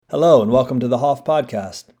Hello and welcome to the Hoff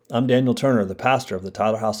Podcast. I'm Daniel Turner, the pastor of the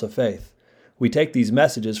Tyler House of Faith. We take these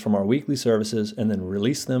messages from our weekly services and then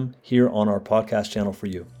release them here on our podcast channel for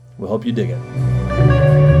you. We hope you dig it.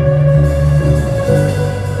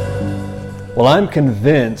 Well, I'm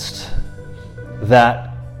convinced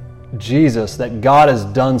that that God has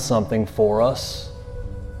done something for us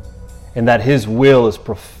and that His will is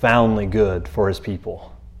profoundly good for His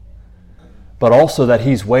people, but also that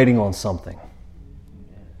He's waiting on something.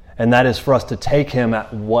 And that is for us to take Him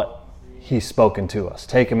at what He's spoken to us.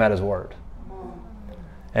 Take Him at His word.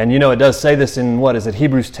 And it does say this in,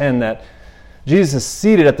 Hebrews 10, that Jesus is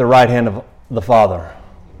seated at the right hand of the Father.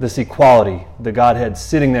 This equality, the Godhead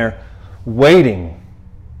sitting there waiting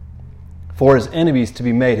for His enemies to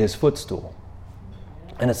be made His footstool.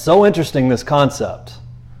 And it's so interesting, this concept,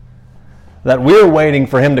 that we're waiting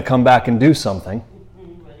for Him to come back and do something,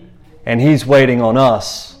 and He's waiting on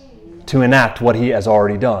us to enact what He has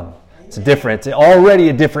already done. It's already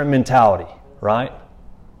a different mentality, right?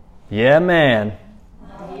 Yeah, man.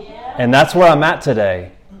 And that's where I'm at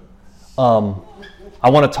today. I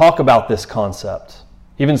want to talk about this concept.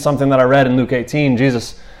 Even something that I read in Luke 18,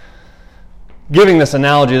 Jesus giving this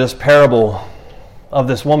analogy, this parable of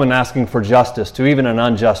this woman asking for justice to even an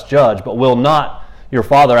unjust judge, but will not your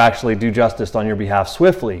Father actually do justice on your behalf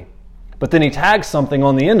swiftly? But then He tags something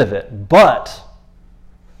on the end of it. But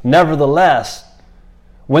nevertheless,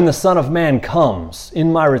 when the Son of Man comes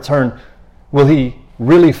in my return, will He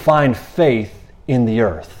really find faith in the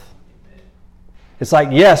earth? It's like,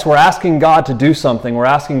 yes, we're asking God to do something. We're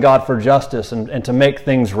asking God for justice and to make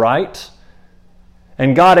things right.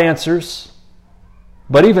 And God answers.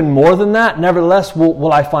 But even more than that, nevertheless,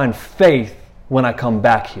 will I find faith when I come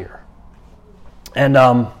back here? And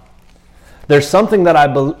there's something that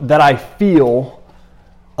I feel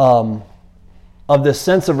of this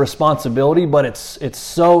sense of responsibility, but it's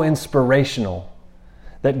so inspirational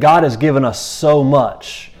that God has given us so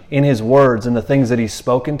much in His words and the things that He's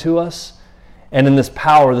spoken to us, and in this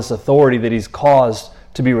power, this authority that He's caused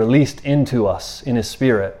to be released into us in His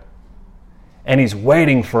Spirit. And He's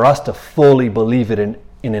waiting for us to fully believe it and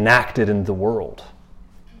enact it in the world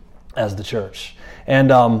as the church.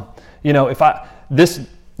 And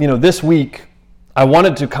this week I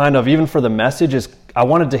wanted to kind of, even for the message, I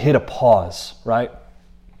wanted to hit a pause, right?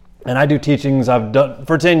 And I do teachings I've done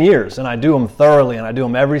for 10 years, and I do them thoroughly, and I do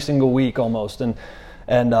them every single week almost. And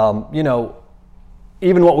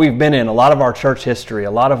even what we've been in, a lot of our church history,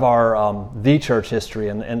 a lot of our the church history,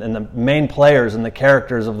 and the main players and the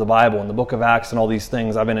characters of the Bible and the book of Acts and all these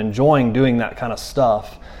things, I've been enjoying doing that kind of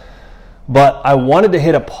stuff. But I wanted to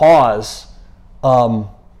hit a pause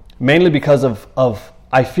mainly because of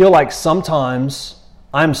I feel like sometimes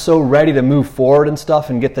I'm so ready to move forward and stuff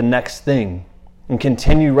and get the next thing and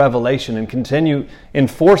continue revelation and continue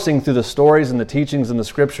enforcing through the stories and the teachings and the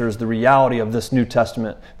scriptures the reality of this New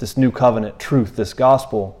Testament, this new covenant truth, this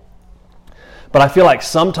gospel. But I feel like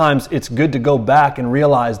sometimes it's good to go back and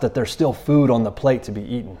realize that there's still food on the plate to be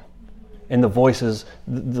eaten in the voices,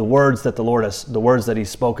 the words that the Lord has, the words that He's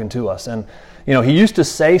spoken to us. And He used to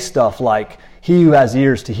say stuff like, "He who has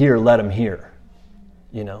ears to hear, let him hear."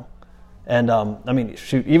 And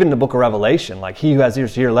even in the book of Revelation, like, "He who has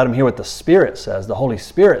ears to hear, let him hear what the Spirit says," the Holy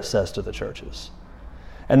Spirit says to the churches.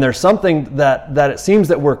 And there's something that it seems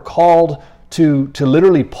that we're called to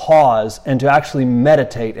literally pause and to actually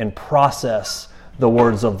meditate and process the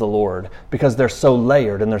words of the Lord, because they're so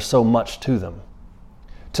layered and there's so much to them.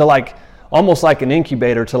 To almost like an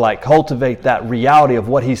incubator, to cultivate that reality of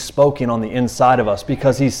what He's spoken on the inside of us,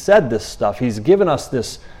 because He's said this stuff. He's given us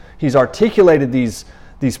this, He's articulated these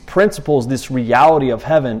principles, this reality of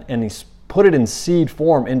heaven, and He's put it in seed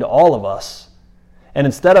form into all of us. And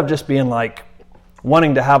instead of just being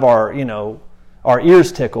wanting to have our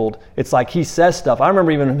ears tickled, it's like He says stuff. I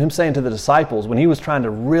remember even Him saying to the disciples, when He was trying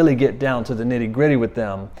to really get down to the nitty-gritty with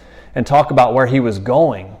them and talk about where He was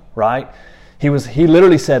going, right? He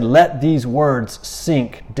literally said, "Let these words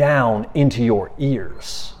sink down into your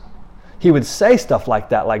ears." He would say stuff like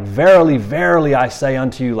that, like, "Verily, verily, I say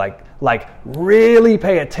unto you," like really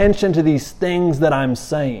pay attention to these things that I'm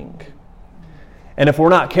saying. And if we're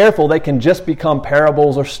not careful, they can just become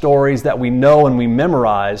parables or stories that we know and we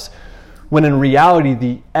memorize, when in reality,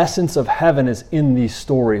 the essence of heaven is in these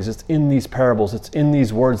stories, it's in these parables, it's in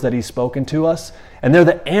these words that He's spoken to us, and they're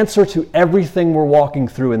the answer to everything we're walking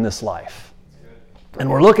through in this life. And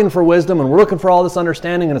we're looking for wisdom, and we're looking for all this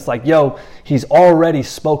understanding, and it's like, He's already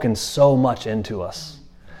spoken so much into us.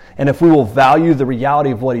 And if we will value the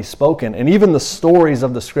reality of what He's spoken, and even the stories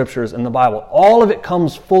of the scriptures in the Bible, all of it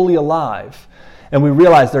comes fully alive. And we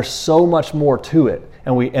realize there's so much more to it.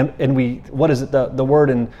 And we what is it, the word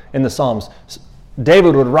in the Psalms?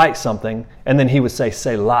 David would write something, and then he would say,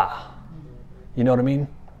 Selah. You know what I mean?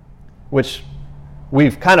 Which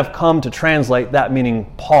we've kind of come to translate that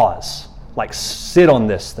meaning pause. Like sit on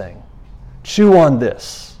this thing. Chew on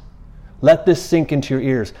this. Let this sink into your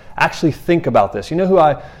ears. Actually think about this. You know who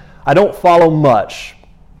I don't follow much,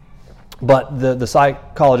 but the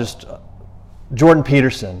psychologist Jordan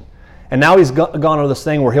Peterson. And now he's gone on this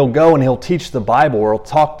thing where he'll go and he'll teach the Bible, or he'll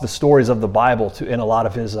talk the stories of the Bible in a lot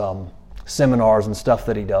of his seminars and stuff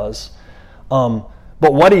that he does.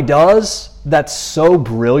 But what he does that's so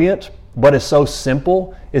brilliant, but is so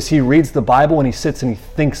simple, is he reads the Bible and he sits and he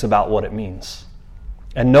thinks about what it means.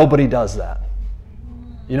 And nobody does that.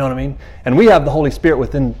 You know what I mean? And we have the Holy Spirit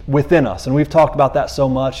within us, and we've talked about that so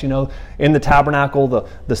much. You know, in the tabernacle,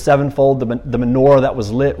 the sevenfold, the menorah that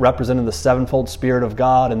was lit represented the sevenfold Spirit of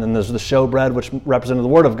God, and then there's the showbread, which represented the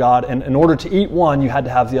Word of God. And in order to eat one, you had to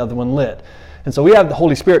have the other one lit. And so we have the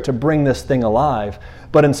Holy Spirit to bring this thing alive.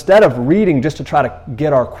 But instead of reading just to try to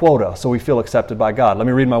get our quota so we feel accepted by God, let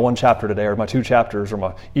me read my 1 chapter today, or my 2 chapters, or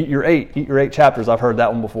my eat your 8 chapters. I've heard that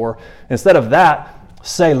one before. Instead of that,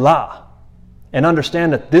 Selah. And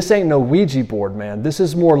understand that this ain't no Ouija board, man. This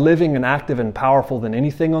is more living and active and powerful than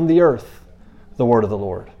anything on the earth, the Word of the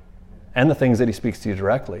Lord, and the things that He speaks to you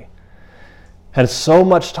directly. And so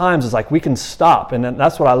much times it's like we can stop, and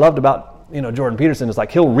that's what I loved about Jordan Peterson, is like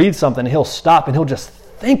he'll read something, he'll stop, and he'll just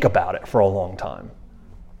think about it for a long time.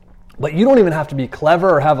 But you don't even have to be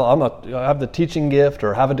clever or have the teaching gift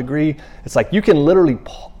or have a degree. It's like you can literally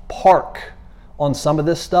park on some of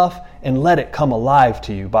this stuff and let it come alive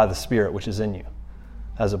to you by the Spirit which is in you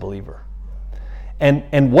as a believer.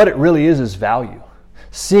 And what it really is value.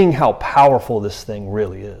 Seeing how powerful this thing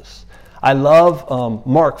really is. I love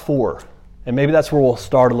Mark 4, and maybe that's where we'll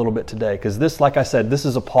start a little bit today, because this, like I said, this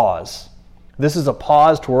is a pause. This is a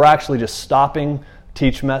pause to where we're actually just stopping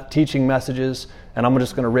teaching messages, and I'm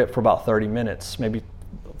just going to rip for about 30 minutes, maybe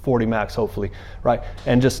 40 max, hopefully, right?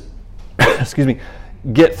 And just, excuse me,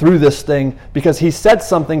 get through this thing, because he said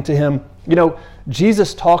something to him.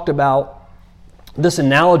 Jesus talked about this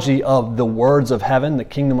analogy of the words of heaven, the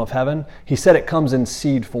kingdom of heaven. He said it comes in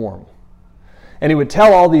seed form. And he would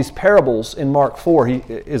tell all these parables in Mark 4. He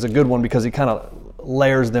is a good one because he kind of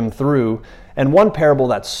layers them through. And one parable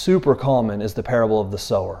that's super common is the parable of the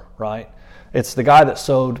sower, right? It's the guy that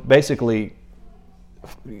sowed basically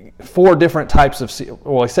 4 different types of seed.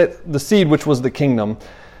 Well, he said the seed, which was the kingdom.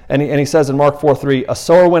 And he says in Mark 4:3, a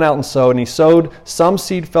sower went out and sowed, and he sowed. Some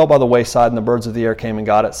seed fell by the wayside, and the birds of the air came and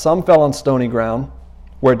got it. Some fell on stony ground,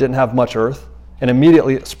 where it didn't have much earth, and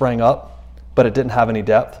immediately it sprang up, but it didn't have any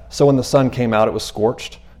depth. So when the sun came out, it was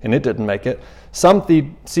scorched, and it didn't make it. Some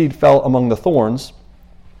seed fell among the thorns,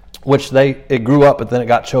 which it grew up, but then it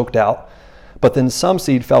got choked out. But then some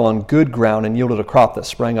seed fell on good ground and yielded a crop that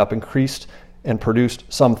sprang up, increased, and produced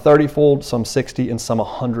some 30-fold, some 60, and some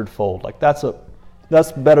 100-fold. Like that's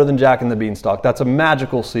better than Jack and the Beanstalk. That's a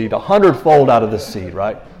magical seed, 100-fold out of this seed,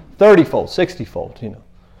 right? 30-fold, 60-fold, And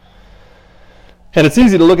it's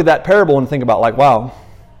easy to look at that parable and think about, like, wow,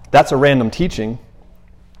 that's a random teaching.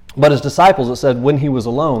 But his disciples, it said, when he was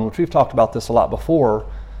alone, which we've talked about this a lot before,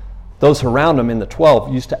 those around him in the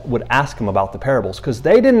 12 would ask him about the parables, because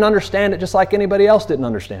they didn't understand it just like anybody else didn't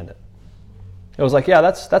understand it. It was like, yeah,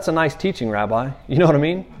 that's a nice teaching, Rabbi. You know what I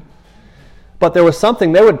mean? But there was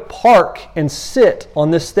something, they would park and sit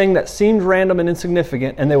on this thing that seemed random and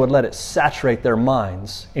insignificant, and they would let it saturate their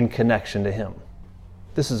minds in connection to Him.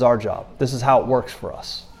 This is our job. This is how it works for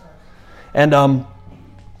us. And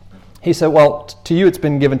he said, well, to you it's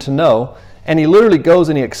been given to know. And he literally goes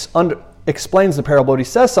and he explains the parable. But he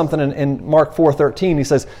says something in Mark 4:13. He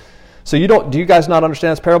says, so do you guys not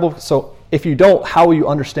understand this parable? So if you don't, how will you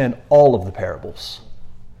understand all of the parables?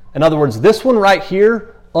 In other words, this one right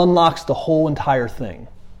here unlocks the whole entire thing,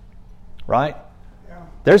 right? Yeah.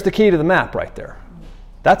 There's the key to the map right there.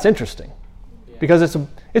 That's interesting, because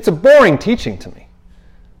it's a boring teaching to me.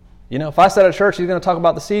 If I said at church he's going to talk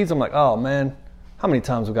about the seeds, I'm like, oh man, how many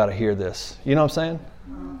times we've got to hear this? You know what I'm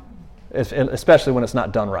saying? Especially when it's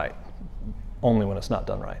not done right. Only when it's not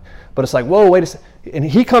done right. But it's like, whoa, wait a second. And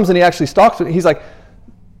he comes and he actually stalks it. He's like,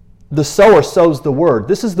 the sower sows the word.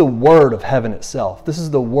 This is the word of heaven itself. This is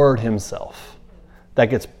the word himself that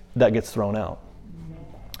gets thrown out.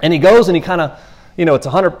 And he goes and he kind of, it's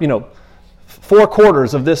 100, 4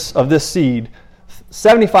 quarters of this seed,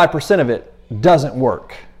 75% of it doesn't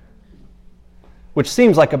work, which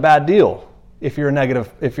seems like a bad deal if you're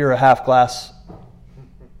a half glass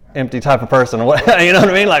empty type of person, or what, you know what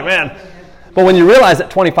I mean? Like, man. But when you realize that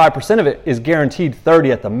 25% of it is guaranteed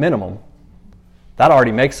 30 at the minimum, That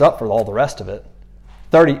already makes up for all the rest of it.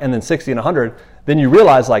 30 and then 60 and 100, then you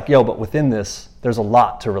realize like, but within this, there's a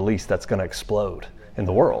lot to release that's going to explode in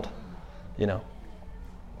the world,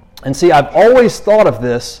 And see, I've always thought of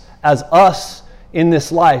this as us in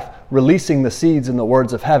this life releasing the seeds and the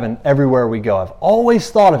words of heaven everywhere we go. I've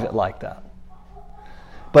always thought of it like that.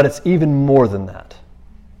 But it's even more than that.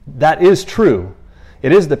 That is true.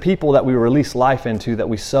 It is the people that we release life into, that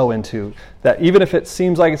we sow into, that even if it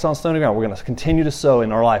seems like it's on stony ground, we're going to continue to sow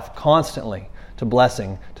in our life constantly to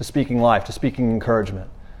blessing, to speaking life, to speaking encouragement,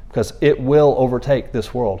 because it will overtake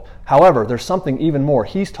this world. However, there's something even more.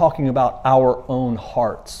 He's talking about our own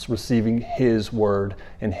hearts receiving His word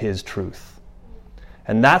and His truth.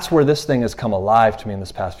 And that's where this thing has come alive to me in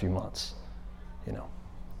this past few months.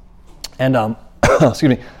 And,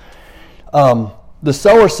 excuse me, the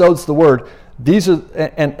sower sows the word. These are,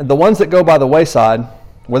 and the ones that go by the wayside,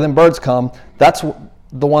 where then birds come, that's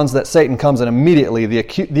the ones that Satan comes and immediately, the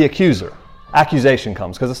accuser, accusation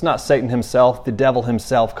comes, because it's not Satan himself, the devil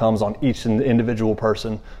himself comes on each individual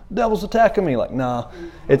person. The devil's attacking me. Like, nah.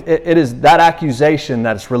 It is that accusation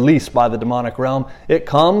that is released by the demonic realm. It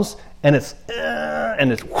comes and it's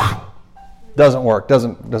doesn't work.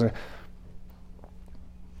 Doesn't.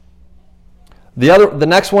 The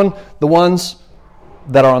next one, the ones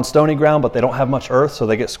that are on stony ground, but they don't have much earth, so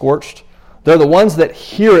they get scorched. They're the ones that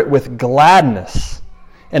hear it with gladness,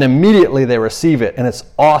 and immediately they receive it, and it's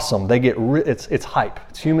awesome. They get it's hype.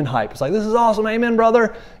 It's human hype. It's like, this is awesome, amen,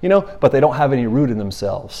 brother. But they don't have any root in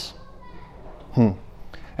themselves. And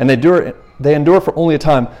they endure for only a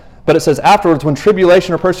time. But it says afterwards, when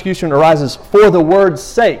tribulation or persecution arises for the word's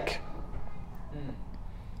sake,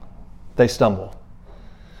 they stumble.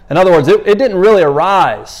 In other words, it didn't really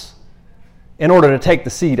arise in order to take the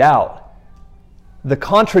seed out. The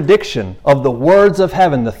contradiction of the words of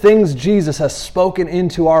heaven, the things Jesus has spoken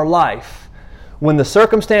into our life, when the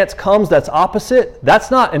circumstance comes that's opposite,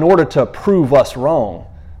 that's not in order to prove us wrong.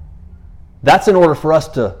 That's in order for us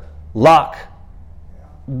to lock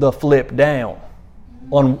the flip down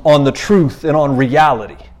on the truth and on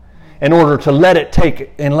reality, in order to let it take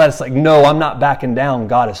it and let us like, no, I'm not backing down.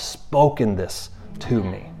 God has spoken this to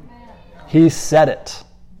me. He said it.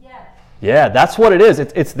 Yeah, that's what it is.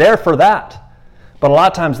 It's there for that. But a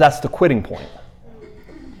lot of times that's the quitting point.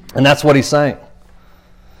 And that's what he's saying.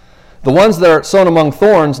 The ones that are sown among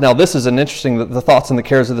thorns, now this is an interesting, the thoughts and the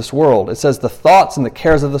cares of this world. It says the thoughts and the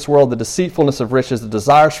cares of this world, the deceitfulness of riches, the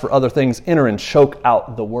desires for other things enter and choke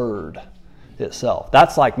out the word itself.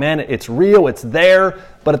 That's like, man, it's real, it's there,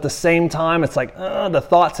 but at the same time, it's like the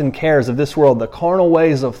thoughts and cares of this world, the carnal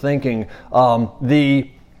ways of thinking,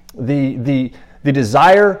 the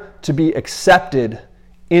desire to be accepted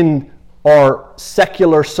in our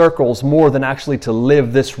secular circles more than actually to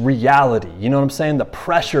live this reality. You know what I'm saying? The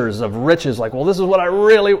pressures of riches, like, well, this is what I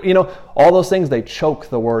really, all those things, they choke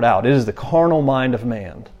the word out. It is the carnal mind of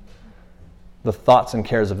man. The thoughts and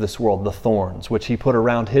cares of this world, the thorns, which he put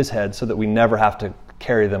around his head so that we never have to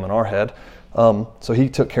carry them in our head. So he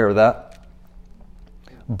took care of that.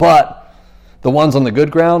 But the ones on the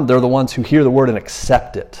good ground, they're the ones who hear the word and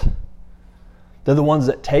accept it. They're the ones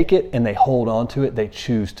that take it and they hold on to it. They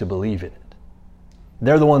choose to believe in it.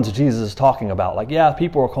 They're the ones Jesus is talking about. Like, yeah,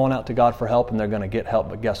 people are calling out to God for help and they're going to get help.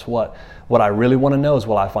 But guess what? What I really want to know is,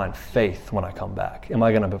 will I find faith when I come back? Am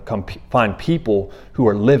I going to find people who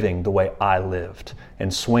are living the way I lived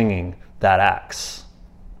and swinging that axe?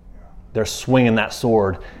 They're swinging that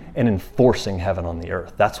sword and enforcing heaven on the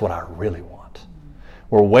earth. That's what I really want.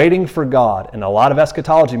 We're waiting for God, and a lot of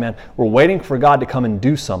eschatology, man, we're waiting for God to come and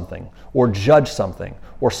do something or judge something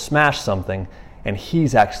or smash something, and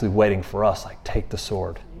He's actually waiting for us, like, take the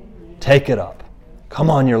sword. Take it up. Come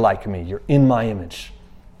on, you're like me. You're in my image.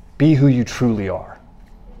 Be who you truly are.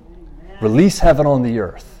 Release heaven on the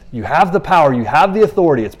earth. You have the power. You have the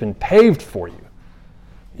authority. It's been paved for you.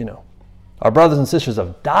 Our brothers and sisters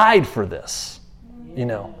have died for this.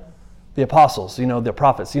 The apostles, the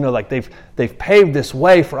prophets, like they've paved this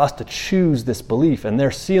way for us to choose this belief, and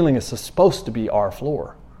their ceiling is supposed to be our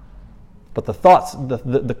floor. But the thoughts,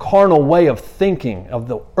 the carnal way of thinking of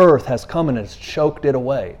the earth has come and has choked it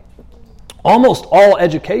away. Almost all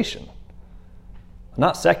education,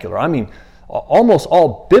 not secular, I mean almost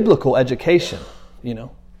all biblical education,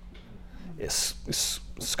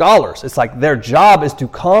 scholars, it's like their job is to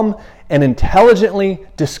come and intelligently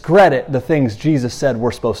discredit the things Jesus said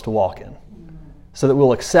we're supposed to walk in, so that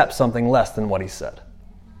we'll accept something less than what He said.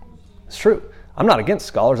 It's true. I'm not against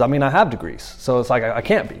scholars. I mean, I have degrees, so it's like I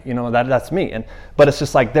can't be. That's me. But it's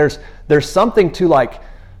just like there's something to like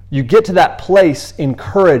you get to that place in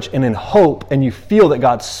courage and in hope, and you feel that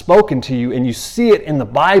God's spoken to you, and you see it in the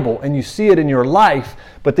Bible, and you see it in your life,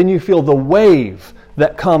 but then you feel the wave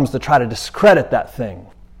that comes to try to discredit that thing.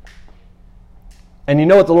 And you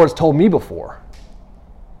know what the Lord's told me before?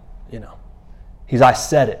 I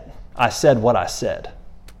said it. I said what I said.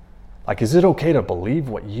 Like, is it okay to believe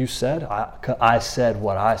what you said? I said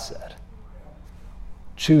what I said.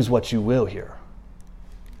 Choose what you will here.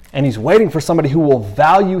 And he's waiting for somebody who will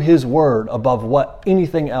value his word above what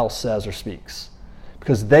anything else says or speaks.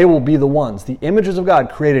 Because they will be the ones. The images of God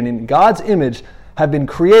created in God's image have been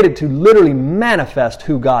created to literally manifest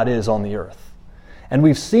who God is on the earth. And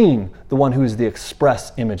we've seen the one who is the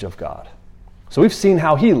express image of God. So we've seen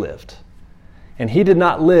how he lived. And he did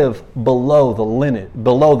not live below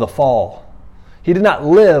the fall. He did not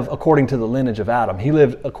live according to the lineage of Adam. He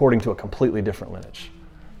lived according to a completely different lineage.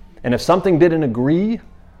 And if something didn't agree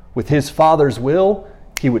with his Father's will,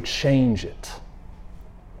 he would change it.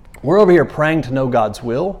 We're over here praying to know God's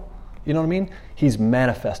will. You know what I mean? He's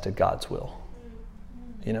manifested God's will.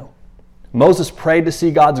 Moses prayed to see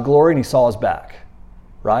God's glory and he saw his back.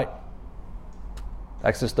 Right?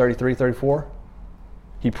 Exodus 33, 34.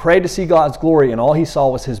 He prayed to see God's glory and all he saw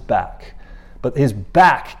was his back. But his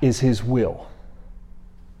back is his will.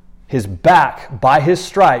 His back, by his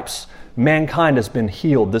stripes, mankind has been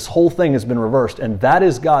healed. This whole thing has been reversed, and that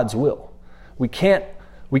is God's will. We can't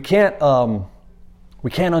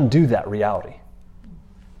undo that reality.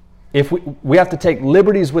 If we have to take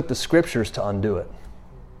liberties with the Scriptures to undo it.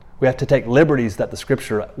 We have to take liberties that the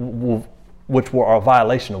Scripture which were a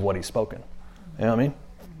violation of what he's spoken. You know what I mean?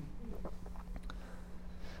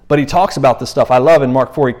 But he talks about this stuff. I love in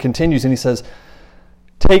Mark 4, he continues and he says,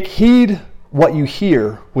 take heed what you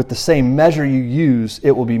hear, with the same measure you use,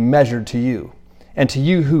 it will be measured to you. And to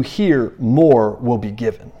you who hear, more will be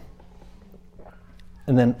given.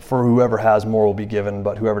 And then for whoever has, more will be given,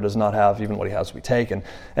 but whoever does not have, even what he has will be taken.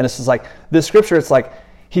 And it's just like, this scripture, it's like,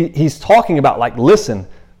 he's talking about like, listen,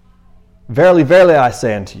 verily, verily I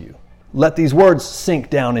say unto you, let these words sink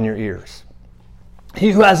down in your ears.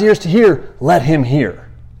 He who has ears to hear, let him hear.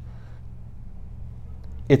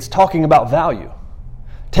 It's talking about value.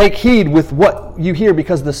 Take heed with what you hear,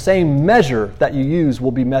 because the same measure that you use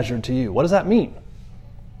will be measured to you. What does that mean?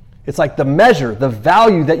 It's like the measure, the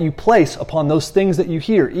value that you place upon those things that you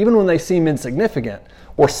hear, even when they seem insignificant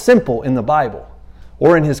or simple in the Bible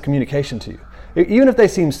or in his communication to you. Even if they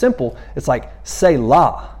seem simple, it's like,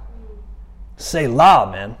 Selah. Selah,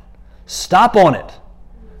 man. Stop on it.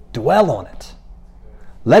 Dwell on it.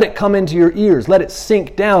 Let it come into your ears. Let it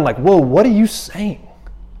sink down like, whoa, what are you saying?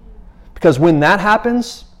 Because when that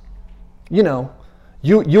happens, I'll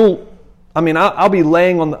be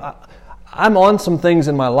laying on I'm on some things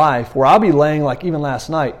in my life where I'll be laying, like even last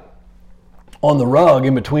night, on the rug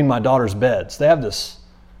in between my daughter's beds. They have this,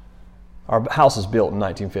 our house is built in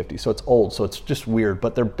 1950, so it's old, so it's just weird,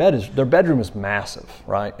 but their bedroom is massive,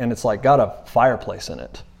 right? And it's like got a fireplace in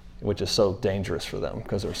it, which is so dangerous for them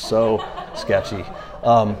because they're so sketchy.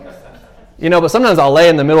 But sometimes I'll lay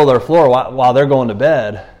in the middle of their floor while they're going to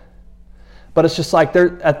bed. But it's just like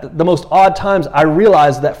they're at the most odd times. I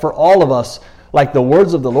realize that for all of us, like the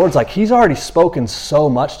words of the Lord, it's like he's already spoken so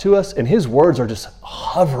much to us, and his words are just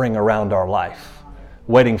hovering around our life,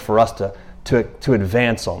 waiting for us to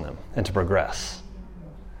advance on them and to progress.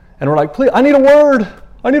 And we're like, please, I need a word.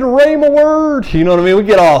 I need a rhema word. You know what I mean? We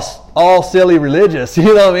get all silly religious.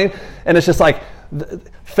 You know what I mean? And it's just like,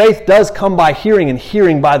 faith does come by hearing, and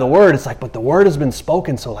hearing by the word. It's like, but the word has been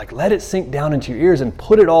spoken, so like let it sink down into your ears and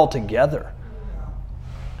put it all together.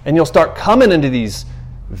 And you'll start coming into these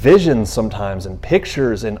visions sometimes, and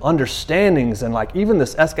pictures and understandings, and like even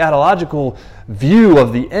this eschatological view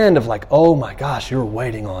of the end of like, oh my gosh, you're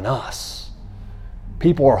waiting on us.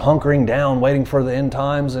 People are hunkering down, waiting for the end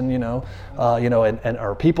times, and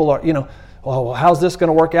or people are, well, how's this going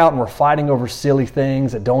to work out? And we're fighting over silly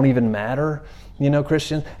things that don't even matter,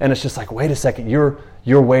 Christian. And it's just like, wait a second, you're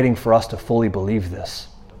waiting for us to fully believe this.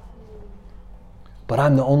 But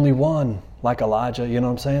I'm the only one, like Elijah, you know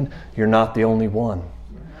what I'm saying? You're not the only one.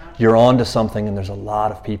 You're on to something, and there's a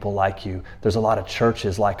lot of people like you. There's a lot of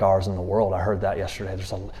churches like ours in the world. I heard that yesterday.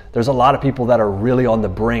 There's a lot of people that are really on the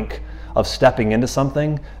brink of stepping into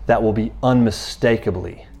something that will be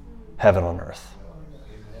unmistakably heaven on earth.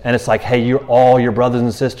 And it's like, hey, you're all your brothers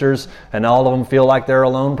and sisters, and all of them feel like they're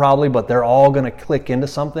alone probably, but they're all going to click into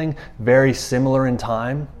something very similar in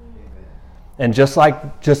time. And just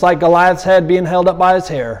like Goliath's head being held up by his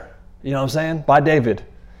hair, you know what I'm saying, by David,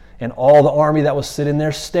 and all the army that was sitting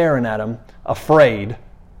there staring at him, afraid,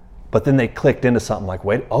 but then they clicked into something like,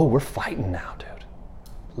 wait, oh, we're fighting now, dude.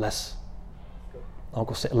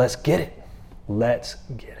 Uncle Sam, let's get it. Let's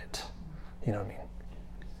get it. You know what I mean?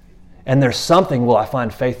 And there's something, will I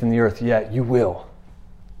find faith in the earth? Yeah, you will.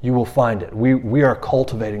 You will find it. We are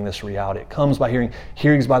cultivating this reality. It comes by hearing,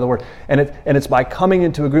 hearings by the word. And it's by coming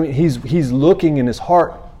into agreement. He's looking in his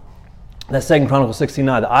heart. That's 2 Chronicles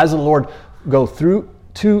 16:9. The eyes of the Lord go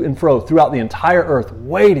to and fro throughout the entire earth,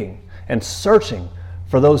 waiting and searching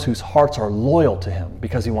for those whose hearts are loyal to him,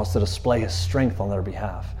 because he wants to display his strength on their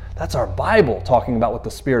behalf. That's our Bible talking about what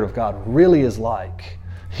the Spirit of God really is like.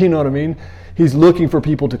 You know what I mean? He's looking for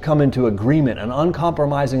people to come into agreement, an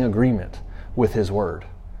uncompromising agreement with his word.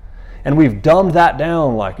 And we've dumbed that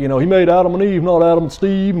down like, he made Adam and Eve, not Adam and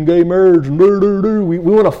Steve, and gay marriage, and do. We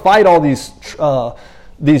want to fight all these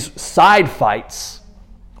side fights.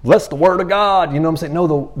 That's the word of God. You know what I'm saying?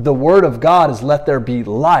 No, the word of God is let there be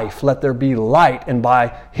life, let there be light, and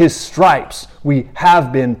by his stripes we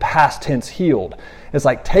have been past tense healed. It's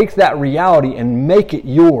like, take that reality and make it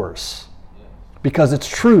yours, because it's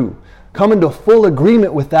true. Come into full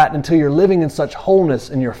agreement with that until you're living in such wholeness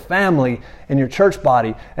in your family, in your church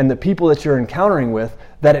body, and the people that you're encountering with,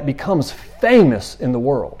 that it becomes famous in the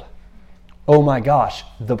world. Oh my gosh,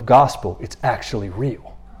 the gospel, it's actually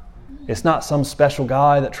real. It's not some special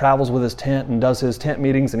guy that travels with his tent and does his tent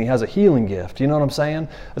meetings and he has a healing gift. You know what I'm saying?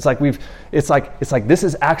 It's like this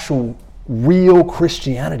is actual real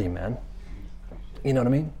Christianity, man. You know what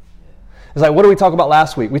I mean? It's like, what did we talk about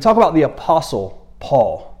last week? We talked about the Apostle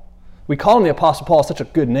Paul. We call him the Apostle Paul, such a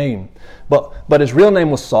good name. But his real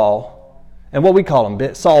name was Saul. And what we call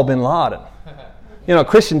him, Saul bin Laden.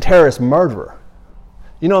 Christian terrorist murderer.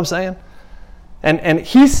 You know what I'm saying? And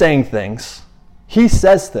he's saying things. He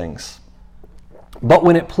says things. But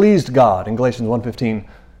when it pleased God, in Galatians 1:15,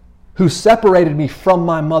 who separated me from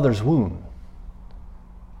my mother's womb.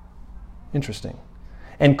 Interesting.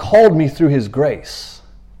 And called me through his grace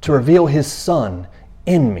to reveal his Son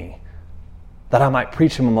in me, that I might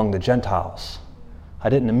preach him among the Gentiles. I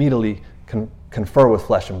didn't immediately confer with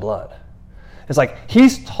flesh and blood. It's like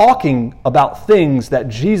he's talking about things that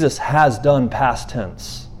Jesus has done past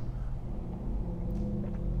tense.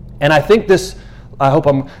 And I think this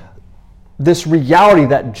reality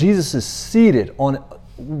that Jesus is seated on,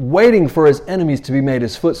 waiting for his enemies to be made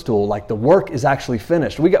his footstool, like the work is actually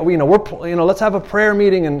finished. Let's have a prayer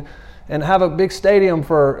meeting and have a big stadium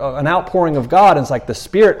for an outpouring of God. And it's like the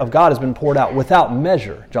Spirit of God has been poured out without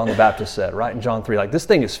measure, John the Baptist said, right? In John 3, like this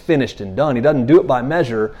thing is finished and done. He doesn't do it by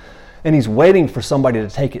measure, and he's waiting for somebody to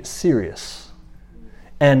take it serious.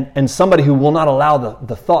 And somebody who will not allow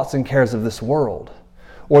the thoughts and cares of this world,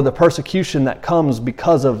 or the persecution that comes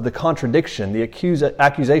because of the contradiction, the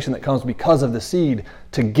accusation that comes because of the seed,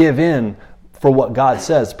 to give in for what God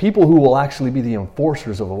says. People who will actually be the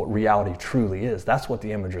enforcers of what reality truly is. That's what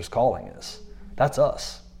the Imager's calling is. That's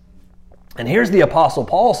us. And here's the Apostle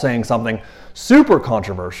Paul saying something super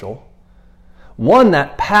controversial. One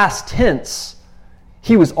that past tense,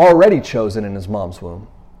 he was already chosen in his mom's womb.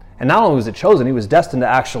 And not only was it chosen, he was destined to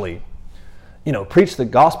actually preach the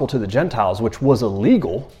gospel to the Gentiles, which was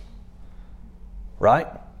illegal, right,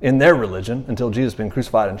 in their religion until Jesus had been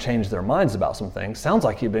crucified and changed their minds about some things. Sounds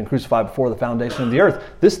like he'd been crucified before the foundation of the earth.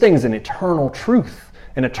 This thing's an eternal truth,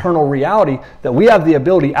 an eternal reality that we have the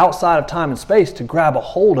ability outside of time and space to grab a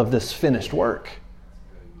hold of this finished work.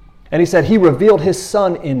 And he said, he revealed his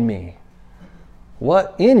Son in me.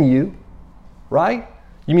 What? In you, right?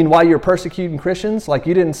 You mean while you're persecuting Christians? Like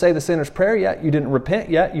you didn't say the sinner's prayer yet? You didn't repent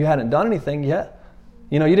yet? You hadn't done anything yet?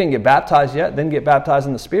 You didn't get baptized yet, then get baptized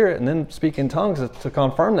in the Spirit, and then speak in tongues to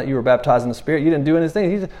confirm that you were baptized in the Spirit. You didn't do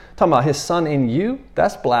anything. He's talking about his Son in you?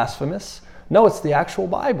 That's blasphemous. No, it's the actual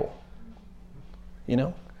Bible.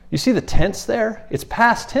 You see the tense there? It's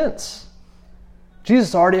past tense.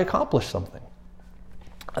 Jesus already accomplished something.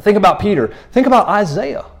 Think about Peter. Think about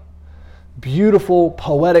Isaiah. Beautiful,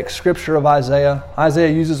 poetic scripture of Isaiah.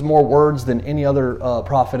 Isaiah uses more words than any other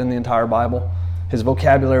prophet in the entire Bible. His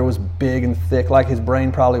vocabulary was big and thick, like his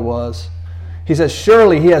brain probably was. He says,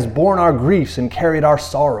 surely he has borne our griefs and carried our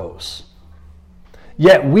sorrows.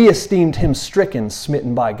 Yet we esteemed him stricken,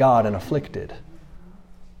 smitten by God, and afflicted.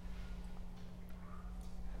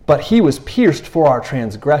 But he was pierced for our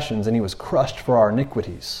transgressions, and he was crushed for our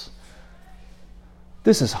iniquities.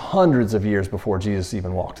 This is hundreds of years before Jesus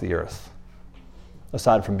even walked the earth,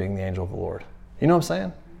 aside from being the angel of the Lord. You know what I'm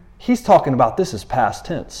saying? He's talking about this as past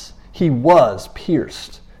tense. He was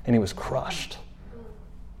pierced and he was crushed.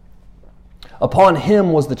 Upon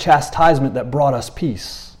him was the chastisement that brought us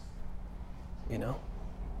peace.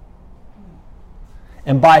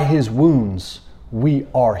 And by his wounds we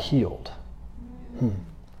are healed.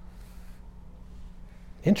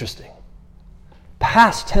 Interesting.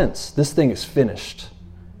 Past tense, this thing is finished.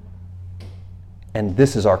 And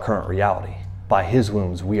this is our current reality. By his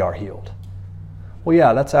wounds, we are healed. Well,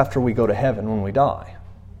 yeah, that's after we go to heaven when we die.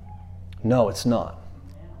 No, it's not.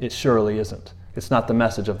 It surely isn't. It's not the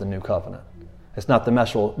message of the new covenant. It's not the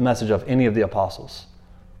message of any of the apostles,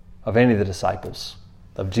 of any of the disciples,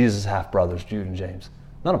 of Jesus' half-brothers, Jude and James.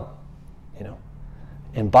 None of them, you know.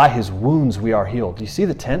 And by his wounds we are healed. Do you see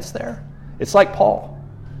the tense there? It's like Paul.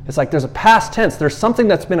 It's like there's a past tense. There's something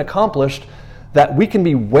that's been accomplished that we can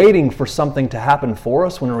be waiting for something to happen for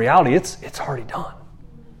us when in reality it's already done.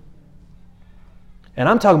 And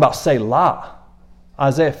I'm talking about Selah,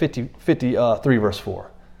 Isaiah 53 verse 4.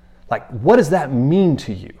 Like, what does that mean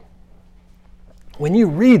to you? When you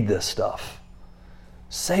read this stuff,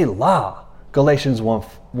 Selah, Galatians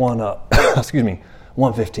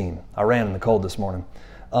 1:15. I ran in the cold this morning.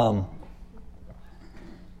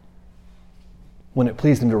 When it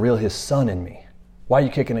pleased him to reveal his son in me. Why are you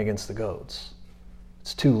kicking against the goads?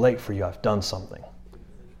 It's too late for you. I've done something.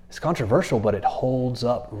 It's controversial, but it holds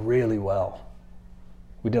up really well.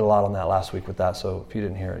 We did a lot on that last week with that, so if you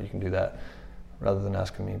didn't hear it, you can do that rather than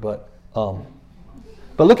asking me. But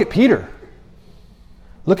look at Peter.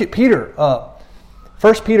 Look at Peter.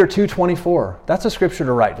 1 Peter 2:24. That's a scripture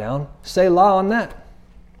to write down. Selah on that.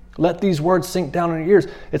 Let these words sink down in your ears.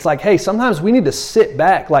 It's like, hey, sometimes we need to sit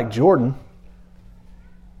back like Jordan,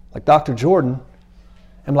 like Dr. Jordan,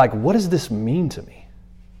 and be like, what does this mean to me?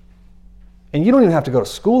 And you don't even have to go to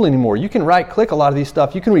school anymore. You can right-click a lot of these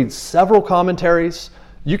stuff. You can read several commentaries.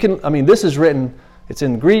 This is written, it's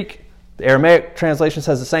in Greek. The Aramaic translation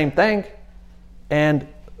says the same thing. And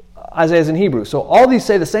Isaiah's in Hebrew. So all these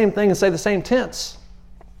say the same thing and say the same tense.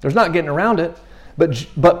 There's not getting around it.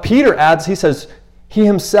 But Peter adds, he says, he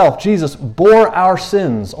himself, Jesus, bore our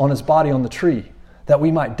sins on his body on the tree, that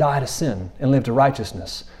we might die to sin and live to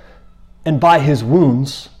righteousness. And by his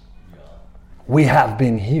wounds, we have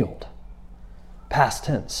been healed. Past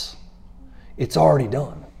tense. It's already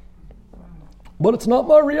done. But it's not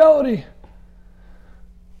my reality.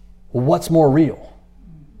 Well, what's more real?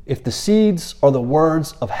 If the seeds are the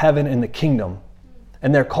words of heaven in the kingdom,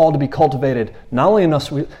 and they're called to be cultivated not only in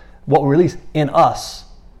us, what we release in us,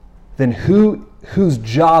 then whose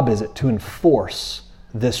job is it to enforce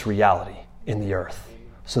this reality in the earth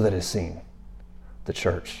so that it's seen? The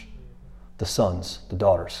church, the sons, the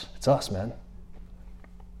daughters. It's us, man.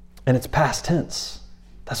 And it's past tense.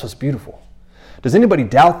 That's what's beautiful. Does anybody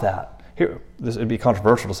doubt that? Here, this would be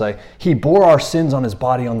controversial to say, he bore our sins on his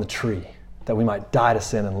body on the tree, that we might die to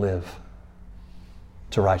sin and live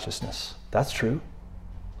to righteousness. That's true.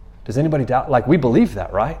 Does anybody doubt? Like, we believe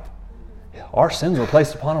that, right? Our sins were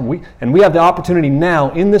placed upon him. And we have the opportunity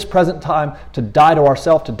now, in this present time, to die to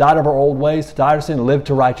ourselves, to die to our old ways, to die to sin, and live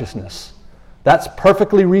to righteousness. That's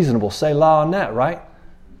perfectly reasonable. Selah on that, right?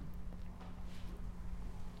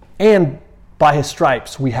 And by his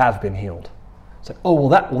stripes, we have been healed. It's like, oh, well,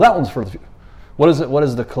 that one's for the... What is it? What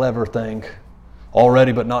is the clever thing?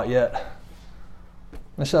 Already, but not yet.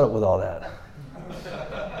 Now shut up with all that.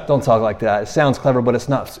 Don't talk like that. It sounds clever, but it's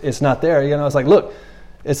not there. You know, it's like, look,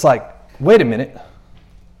 it's like, wait a minute.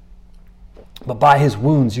 But by his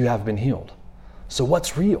wounds you have been healed. So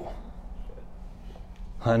what's real?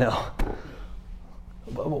 I know.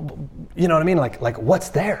 You know what I mean? Like what's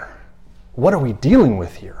there? What are we dealing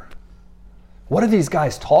with here? What are these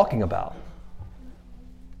guys talking about?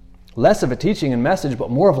 Less of a teaching and message, but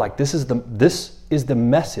more of like, this is the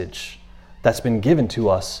message that's been given to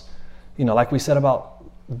us. You know, like we said about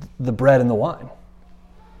the bread and the wine.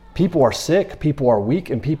 People are sick, people are weak,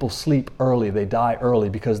 and people sleep early. They die early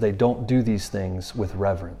because they don't do these things with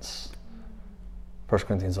reverence. 1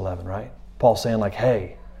 Corinthians 11, right? Paul's saying like,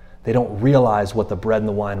 hey, they don't realize what the bread and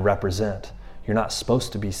the wine represent. You're not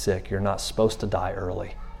supposed to be sick. You're not supposed to die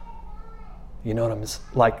early. You know what I'm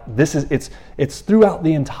like? It's throughout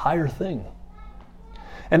the entire thing.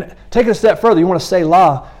 And take it a step further. You want to say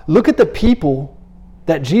Selah. Look at the people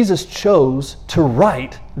that Jesus chose to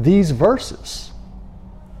write these verses.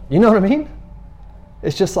 You know what I mean?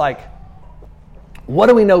 It's just like, what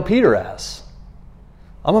do we know Peter as?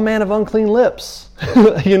 I'm a man of unclean lips.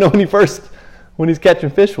 You know, when he's catching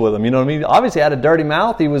fish with him, you know what I mean? Obviously he had a dirty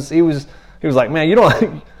mouth. He was like, man, you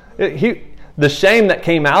don't, the shame that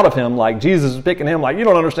came out of him, like Jesus was picking him, like, you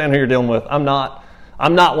don't understand who you're dealing with. I'm not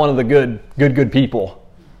one of the good people.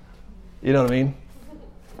 You know what I mean?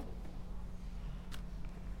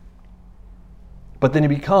 But then he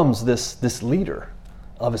becomes this leader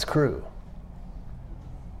of his crew.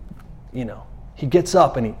 You know, he gets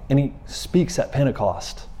up and he speaks at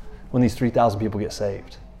Pentecost when these 3,000 people get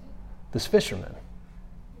saved. This fisherman.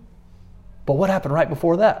 But what happened right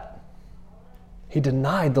before that? He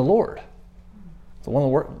denied the Lord. So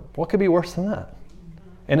what could be worse than that?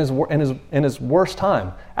 In his worst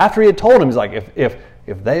time. After he had told him, he's like,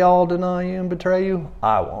 if they all deny you and betray you,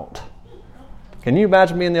 I won't. Can you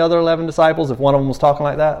imagine being the other 11 disciples if one of them was talking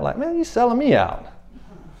like that? Like, man, you're selling me out.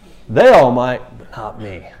 They all might, but not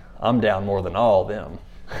me. I'm down more than all of them.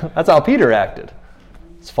 That's how Peter acted.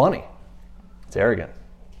 It's funny. It's arrogant.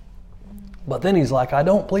 But then he's like, I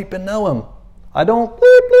don't bleeping know him. I don't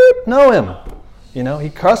know him. He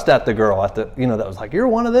cussed at the girl that was like, you're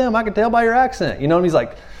one of them. I can tell by your accent. And he's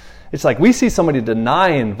like, it's like we see somebody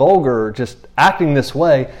denying, vulgar, just acting this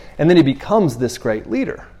way, and then he becomes this great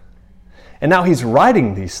leader. And now he's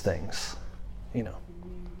writing these things.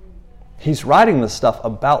 He's writing this stuff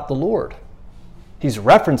about the Lord. He's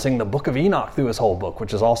referencing the book of Enoch through his whole book,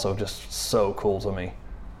 which is also just so cool to me.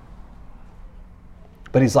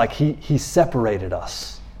 But he's like, he separated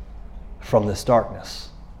us from this darkness.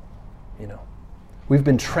 We've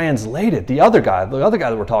been translated. The other guy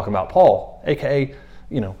that we're talking about, Paul, aka,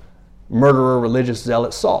 murderer, religious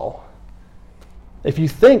zealot Saul. If you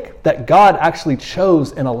think that God actually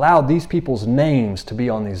chose and allowed these people's names to be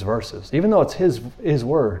on these verses, even though it's his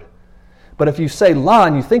word, but if you say la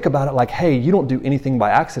and you think about it like, hey, you don't do anything by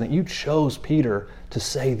accident. You chose Peter to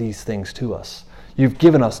say these things to us. You've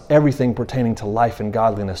given us everything pertaining to life and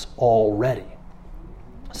godliness already.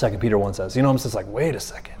 2 Peter 1 says, I'm just like, wait a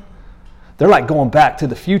second. They're like going back to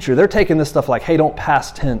the future. They're taking this stuff like, hey, don't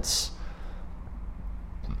past tense.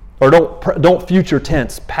 Or don't future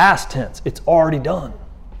tense, past tense. It's already done.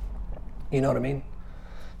 You know what I mean?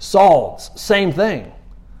 Saul's, same thing.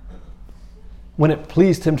 When it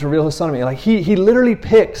pleased him to reveal his son to me. Like he literally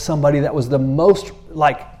picked somebody that was the most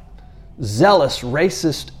zealous,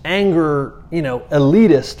 racist, anger,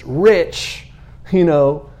 elitist, rich,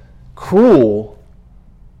 cruel,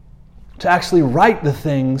 to actually write the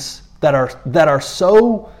things that are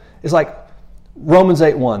so, it's like Romans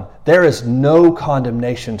 8:1, there is no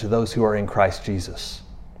condemnation to those who are in Christ Jesus.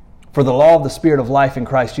 For the law of the Spirit of life in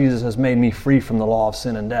Christ Jesus has made me free from the law of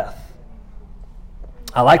sin and death.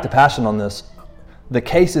 I like the passion on this. The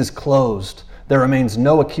case is closed. There remains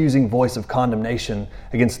no accusing voice of condemnation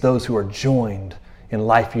against those who are joined in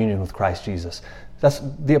life union with Christ Jesus. That's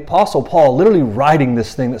the Apostle Paul literally writing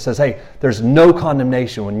this thing that says, hey, there's no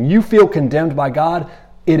condemnation. When you feel condemned by God,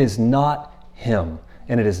 it is not Him.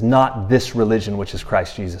 And it is not this religion, which is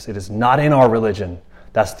Christ Jesus. It is not in our religion.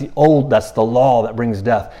 That's the law that brings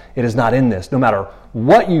death. It is not in this. No matter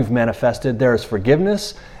what you've manifested, there is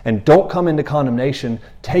forgiveness, and don't come into condemnation.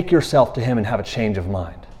 Take yourself to Him and have a change of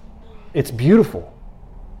mind. It's beautiful.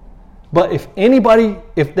 But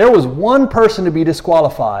if there was one person to be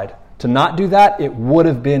disqualified to not do that, it would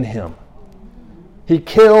have been him. He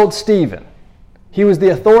killed Stephen. He was the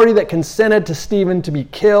authority that consented to Stephen to be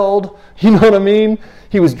killed. You know what I mean?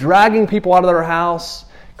 He was dragging people out of their house,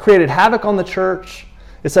 created havoc on the church.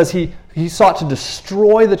 It says he sought to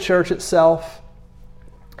destroy the church itself.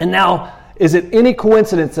 And now, is it any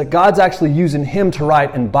coincidence that God's actually using him to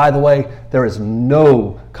write? And by the way, there is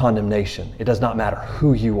no condemnation. It does not matter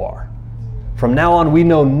who you are. From now on, we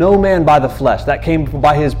know no man by the flesh. That came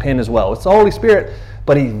by his pen as well. It's the Holy Spirit.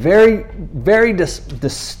 But he very, very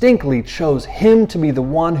distinctly chose him to be the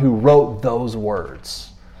one who wrote those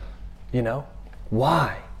words. You know?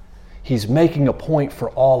 Why? He's making a point for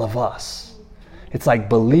all of us. It's like,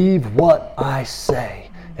 believe what I say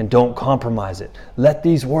and don't compromise it. Let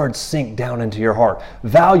these words sink down into your heart.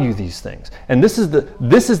 Value these things. And this is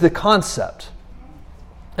the concept.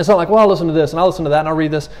 It's not like, well, I'll listen to this and I'll listen to that and I'll read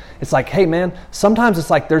this. It's like, hey man, sometimes it's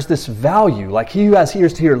like there's this value. Like, he who has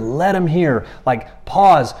ears to hear, let him hear. Like,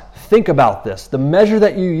 pause, think about this. The measure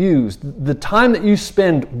that you use, the time that you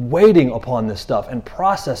spend waiting upon this stuff and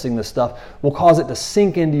processing this stuff will cause it to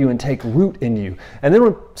sink into you and take root in you. And then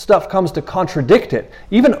when stuff comes to contradict it,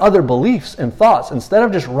 even other beliefs and thoughts, instead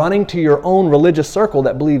of just running to your own religious circle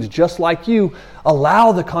that believes just like you,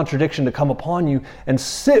 allow the contradiction to come upon you and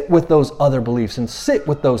sit with those other beliefs and sit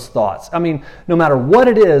with those thoughts. I mean, no matter what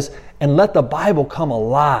it is, and let the Bible come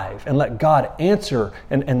alive and let God answer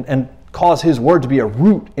and cause His Word to be a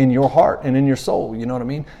root in your heart and in your soul. You know what I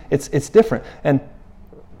mean? It's different. And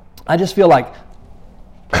I just feel like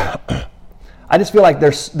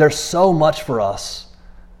there's so much for us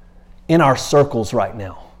in our circles right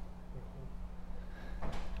now.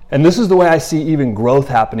 And this is the way I see even growth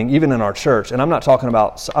happening, even in our church. And I'm talking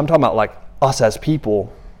about like us as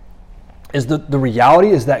people. Is the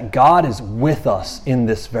reality is that God is with us in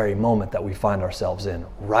this very moment that we find ourselves in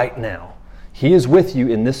right now. He is with you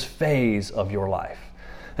in this phase of your life.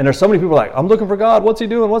 And there's so many people like, I'm looking for God. What's He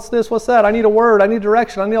doing? What's this? What's that? I need a word. I need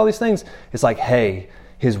direction. I need all these things. It's like, hey,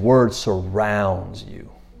 His word surrounds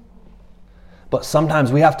you. But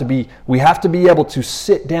sometimes we have to be able to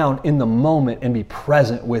sit down in the moment and be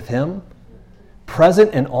present with Him,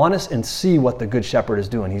 present and honest, and see what the Good Shepherd is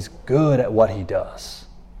doing. He's good at what He does.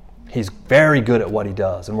 He's very good at what He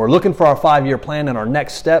does. And we're looking for our 5-year plan and our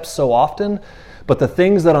next steps so often, but the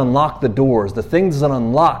things that unlock the doors, the things that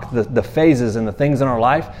unlock the phases and the things in our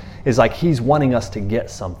life is like He's wanting us to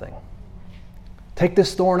get something. Take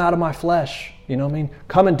this thorn out of my flesh. You know what I mean?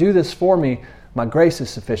 Come and do this for me. My grace is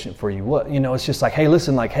sufficient for you. What, it's just like, hey,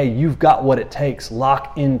 listen, like, hey, you've got what it takes.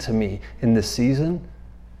 Lock into me in this season.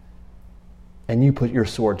 And you put your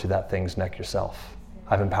sword to that thing's neck yourself.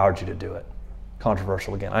 I've empowered you to do it.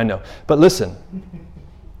 Controversial again, I know. But listen,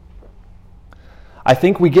 I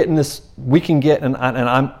think we get in this, we can get, and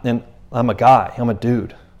I'm a guy, I'm a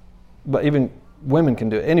dude. But even women can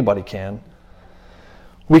do it, anybody can.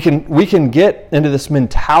 We can get into this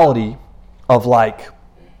mentality of like,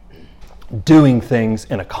 doing things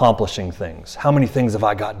and accomplishing things. How many things have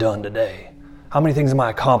I got done today? How many things am I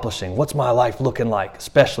accomplishing? What's my life looking like,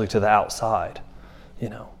 especially to the outside?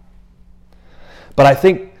 But I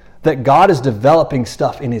think that God is developing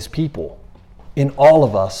stuff in His people, in all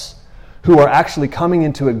of us, who are actually coming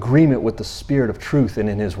into agreement with the Spirit of truth and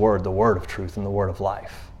in His Word, the Word of truth and the Word of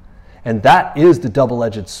life. And that is the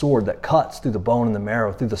double-edged sword that cuts through the bone and the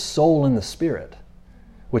marrow, through the soul and the spirit,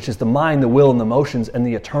 which is the mind, the will, and the emotions, and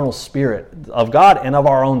the eternal spirit of God and of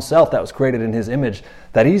our own self that was created in His image,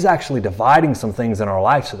 that He's actually dividing some things in our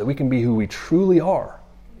life so that we can be who we truly are.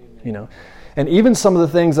 And even some of the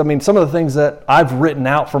things that I've written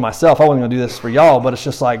out for myself, I wasn't going to do this for y'all, but it's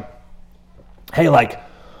just like, hey, like,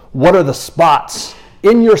 what are the spots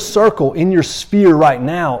in your circle, in your sphere right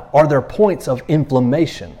now? Are there points of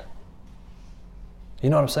inflammation? You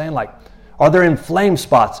know what I'm saying? Like, are there inflamed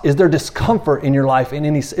spots? Is there discomfort in your life?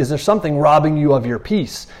 Is there something robbing you of your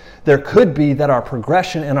peace? There could be that our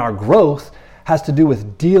progression and our growth has to do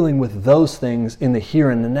with dealing with those things in the here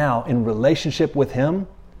and the now in relationship with Him.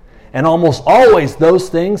 And almost always those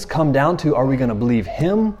things come down to, are we going to believe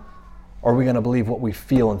Him or are we going to believe what we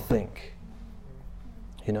feel and think?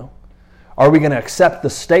 Are we going to accept the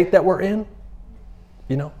state that we're in?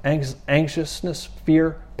 Anxiousness,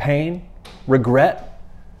 fear, pain, regret.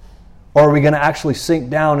 Or are we going to actually sink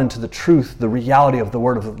down into the truth, the reality of the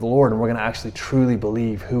word of the Lord, and we're going to actually truly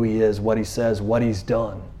believe who He is, what He says, what He's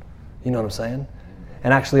done? You know what I'm saying?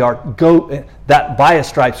 And actually that by His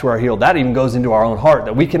stripes we are healed. That even goes into our own heart,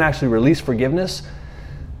 that we can actually release forgiveness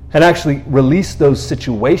and actually release those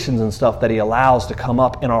situations and stuff that He allows to come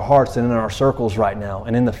up in our hearts and in our circles right now,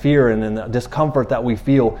 and in the fear and in the discomfort that we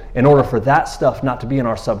feel, in order for that stuff not to be in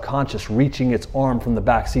our subconscious, reaching its arm from the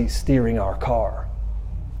back seat, steering our car.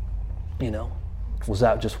 Was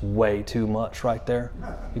that just way too much right there?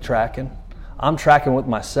 You tracking? I'm tracking with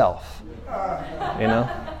myself. But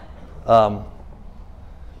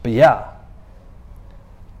yeah.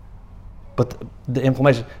 But the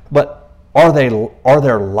inflammation. But are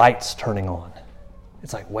there lights turning on?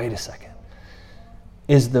 It's like, wait a second.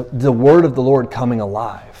 Is the word of the Lord coming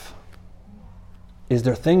alive? Is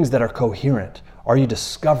there things that are coherent? Are you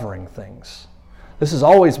discovering things? This has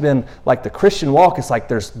always been like the Christian walk. It's like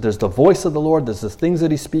there's the voice of the Lord. There's the things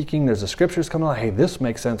that He's speaking. There's the scriptures coming out. Hey, this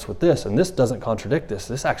makes sense with this, and this doesn't contradict this.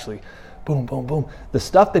 This actually, boom, boom, boom. The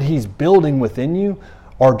stuff that He's building within you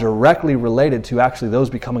are directly related to actually those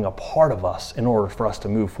becoming a part of us in order for us to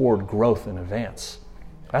move forward, growth, and advance.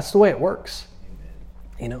 That's the way it works.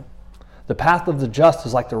 The path of the just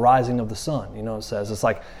is like the rising of the sun. It says it's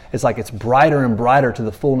like it's brighter and brighter to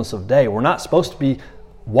the fullness of day. We're not supposed to be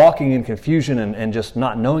walking in confusion and just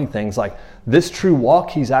not knowing things. Like this true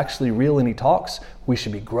walk, He's actually real and He talks. We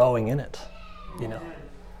should be growing in it.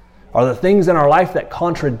 Are there things in our life that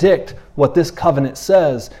contradict what this covenant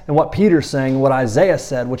says and what Peter's saying, what Isaiah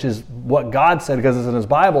said, which is what God said because it's in His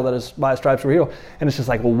Bible that is by His stripes we're healed? And it's just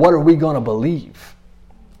like, well, what are we going to believe?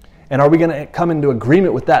 And are we going to come into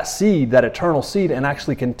agreement with that seed, that eternal seed, and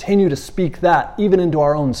actually continue to speak that even into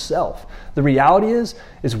our own self? The reality is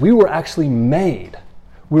we were actually made.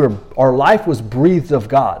 Our life was breathed of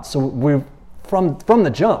God. So we from the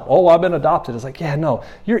jump, I've been adopted. It's like, yeah, no,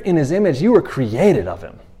 you're in His image. You were created of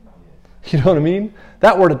Him. You know what I mean?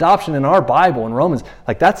 That word adoption in our Bible in Romans,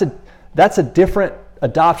 like that's a different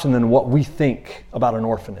adoption than what we think about an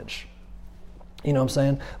orphanage. You know what I'm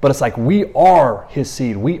saying? But it's like we are His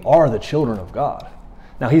seed. We are the children of God.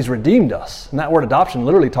 Now He's redeemed us. And that word adoption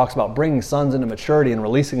literally talks about bringing sons into maturity and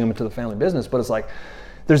releasing them into the family business. But it's like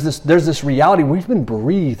there's this reality. We've been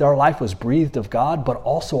breathed. Our life was breathed of God, but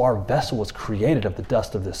also our vessel was created of the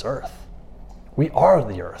dust of this earth. We are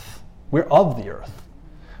the earth. We're of the earth.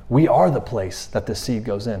 We are the place that this seed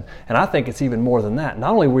goes in. And I think it's even more than that.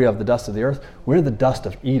 Not only are we of the dust of the earth, we're the dust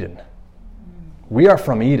of Eden. We are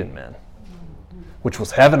from Eden, man, which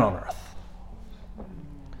was heaven on earth.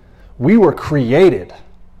 We were created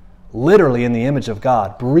literally in the image of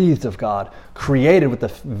God, breathed of God, created with the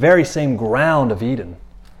very same ground of Eden,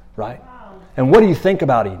 right? And what do you think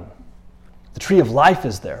about Eden? The tree of life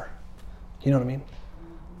is there. You know what I mean?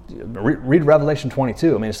 Read Revelation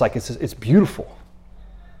 22. I mean, it's beautiful.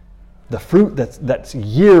 The fruit that's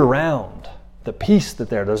year-round, the peace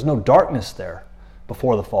there's no darkness there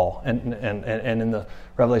before the fall. And in the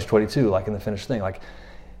Revelation 22, like in the finished thing, like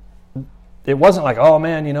it wasn't like, oh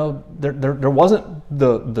man, there wasn't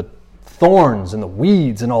the thorns and the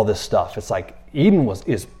weeds and all this stuff. It's like Eden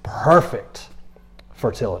is perfect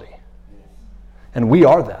fertility. And we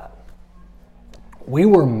are that. We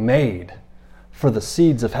were made for the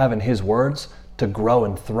seeds of heaven, His words, to grow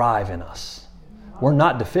and thrive in us. We're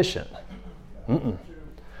not deficient.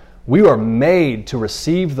 We are made to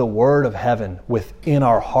receive the word of heaven within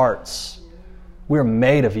our hearts. We're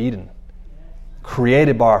made of Eden,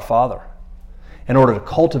 created by our Father, in order to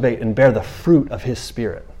cultivate and bear the fruit of His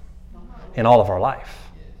Spirit in all of our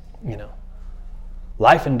life.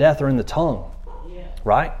 Life and death are in the tongue,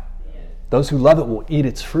 right? Those who love it will eat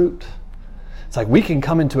its fruit. It's like we can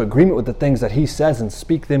come into agreement with the things that He says and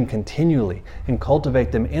speak them continually and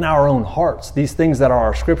cultivate them in our own hearts. These things that are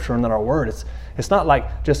our scripture and that our word. It's not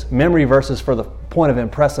like just memory verses for the point of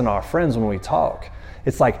impressing our friends when we talk.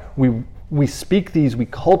 It's like we speak these, we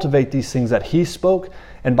cultivate these things that He spoke,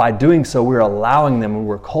 and by doing so we're allowing them and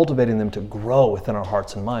we're cultivating them to grow within our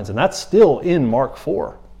hearts and minds. And that's still in Mark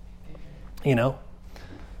 4.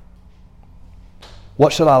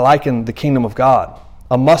 What should I liken the kingdom of God?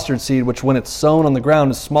 A mustard seed, which when it's sown on the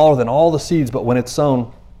ground is smaller than all the seeds, but when it's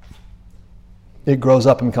sown, it grows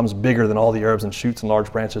up and becomes bigger than all the herbs and shoots and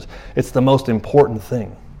large branches. It's the most important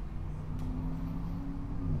thing.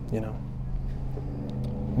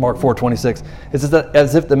 Mark 4:26. It's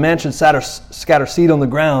as if the man should scatter seed on the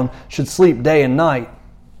ground, should sleep day and night,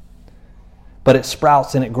 but it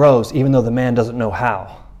sprouts and it grows, even though the man doesn't know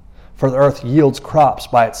how. For the earth yields crops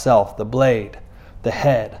by itself, the blade, the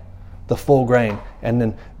head, the full grain,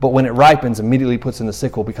 but when it ripens, immediately puts in the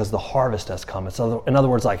sickle because the harvest has come. In other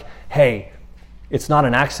words, like, hey, it's not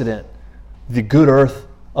an accident. The good earth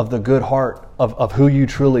of the good heart of who you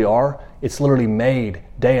truly are, it's literally made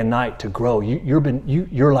day and night to grow.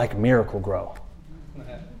 You're like Miracle Grow.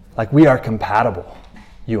 Like we are compatible,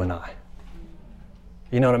 you and I.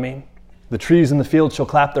 You know what I mean? The trees in the field shall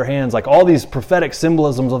clap their hands. Like all these prophetic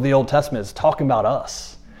symbolisms of the Old Testament is talking about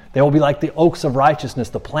us. They will be like the oaks of righteousness,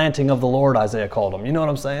 the planting of the Lord, Isaiah called them. You know what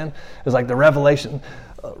I'm saying? It's like the Revelation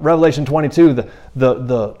 22,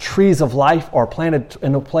 the trees of life are planted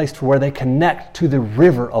in a place to where they connect to the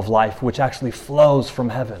river of life, which actually flows from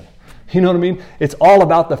heaven. You know what I mean? It's all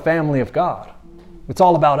about the family of God. It's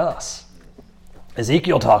all about us.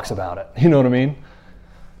 Ezekiel talks about it. You know what I mean?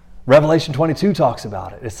 Revelation 22 talks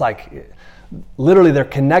about it. It's like literally they're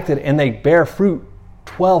connected and they bear fruit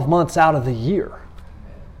 12 months out of the year.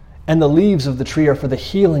 And the leaves of the tree are for the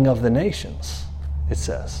healing of the nations, it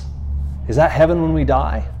says. Is that heaven when we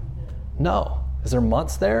die? No. Is there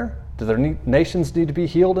months there? Do their nations need to be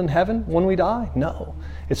healed in heaven when we die? No.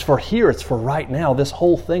 It's for here. It's for right now. This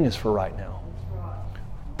whole thing is for right now.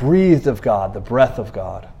 Breathed of God, the breath of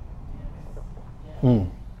God.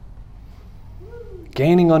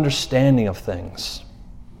 Gaining understanding of things,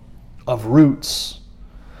 of roots,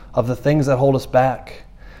 of the things that hold us back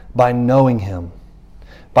by knowing Him,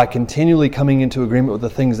 by continually coming into agreement with the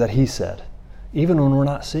things that He said, even when we're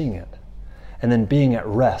not seeing it, and then being at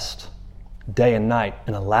rest day and night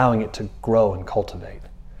and allowing it to grow and cultivate.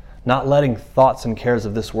 Not letting thoughts and cares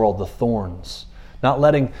of this world, the thorns, not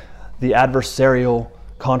letting the adversarial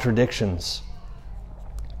contradictions,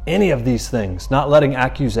 any of these things, not letting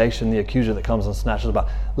accusation, the accuser that comes and snatches about,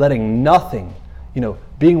 letting nothing,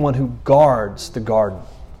 being one who guards the garden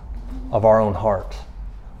of our own heart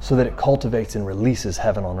so that it cultivates and releases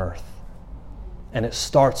heaven on earth. And it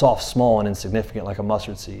starts off small and insignificant like a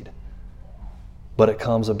mustard seed, but it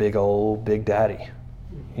comes a big daddy,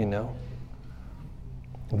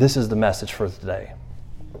 This is the message for today.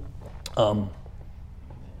 I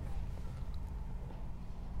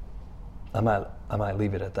might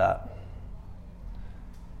leave it at that.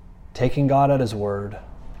 Taking God at His word,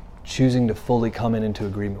 choosing to fully come into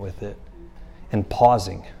agreement with it, and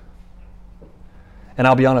pausing. And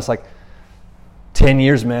I'll be honest, 10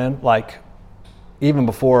 years, man, even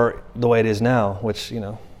before the way it is now, which,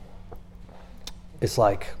 it's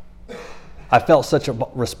like I felt such a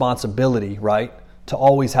responsibility, right, to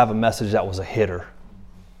always have a message that was a hitter.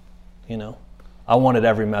 you know. I wanted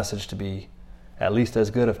every message to be at least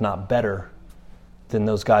as good, if not better, than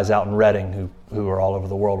those guys out in Reading who are all over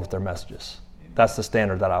the world with their messages. That's the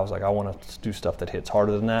standard that I was like, I want to do stuff that hits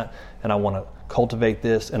harder than that, and I want to cultivate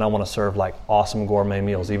this, and I want to serve like awesome gourmet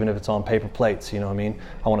meals, even if it's on paper plates, you know what I mean?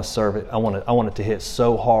 I want to serve it. I want it to hit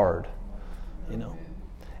so hard, you know.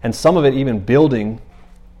 And some of it even building,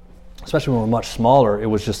 especially when we're much smaller, it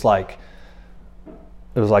was like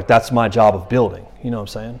that's my job of building, you know what I'm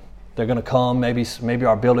saying? They're going to come, maybe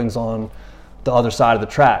our building's on the other side of the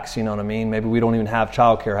tracks, you know what I mean? Maybe we don't even have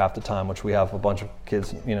childcare half the time, which we have a bunch of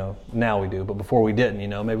kids, you know, now we do, but before we didn't, you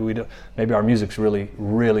know, maybe our music's really,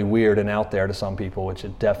 really weird and out there to some people, which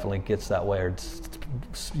it definitely gets that way, or it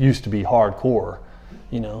used to be hardcore,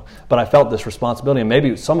 you know, but I felt this responsibility, and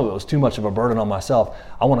maybe some of it was too much of a burden on myself.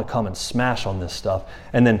 I want to come and smash on this stuff,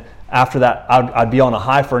 and then after that, I'd be on a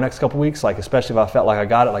high for the next couple weeks, like especially if I felt like I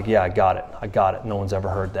got it, like, yeah, I got it. No one's ever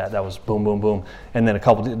heard that. That was boom, boom, boom. And then a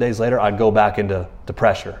couple of days later, I'd go back into the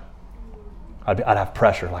pressure. I'd have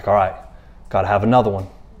pressure, like, all right, got to have another one.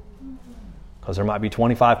 Because there might be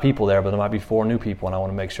 25 people there, but there might be 4 new people, and I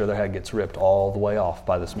want to make sure their head gets ripped all the way off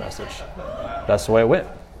by this message. That's the way it went,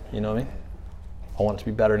 you know what I mean? I want it to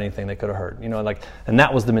be better than anything they could have heard. You know, like, and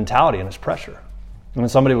that was the mentality, and it's pressure. And when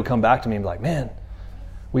somebody would come back to me and be like, man,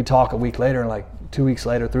 we'd talk a week later, and like 2 weeks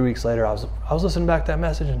later, 3 weeks later, I was listening back to that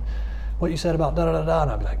message, and what you said about da-da-da-da,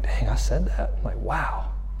 and I'd be like, dang, I said that? I'm like, wow,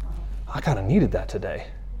 I kind of needed that today.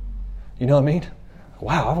 You know what I mean?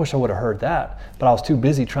 Wow, I wish I would have heard that, but I was too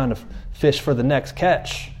busy trying to fish for the next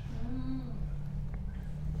catch.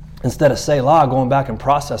 Instead of Selah, going back and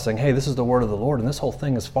processing, hey, this is the word of the Lord, and this whole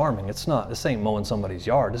thing is farming. It's not, this ain't mowing somebody's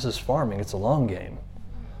yard. This is farming. It's a long game.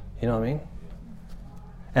 You know what I mean?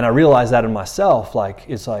 And I realized that in myself, like,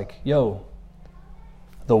 it's like, yo,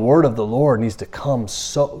 the word of the Lord needs to come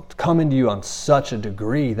into you on such a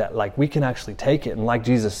degree that, like, we can actually take it. And like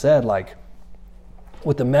Jesus said, like,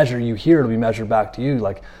 with the measure you hear, it'll be measured back to you.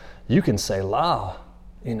 Like, you can say la,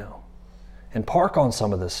 you know, and park on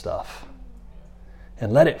some of this stuff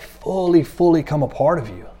and let it fully come a part of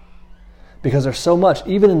you. Because there's so much,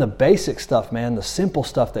 even in the basic stuff, man, the simple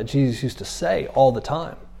stuff that Jesus used to say all the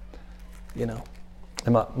time, you know.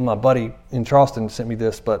 And my buddy in Charleston sent me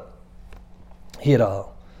this, but he had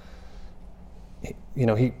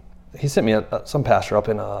he sent me some pastor up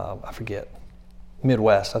in I forget,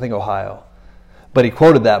 Midwest, I think Ohio, but he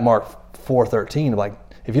quoted that Mark 4:13, like,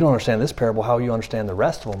 if you don't understand this parable, how will you understand the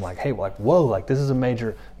rest of them? Like, hey, like, whoa, like, this is a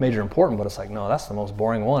major important, but it's like, no, that's the most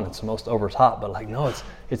boring one. It's the most over top, but like, no,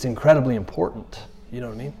 it's incredibly important. You know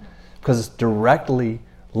what I mean? Because it's directly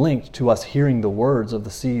linked to us hearing the words of the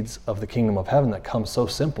seeds of the kingdom of heaven that come so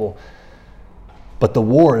simple. But the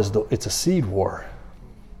war it's a seed war.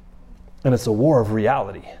 And it's a war of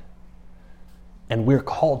reality. And we're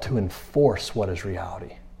called to enforce what is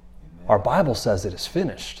reality. Our Bible says it is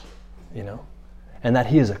finished, you know, and that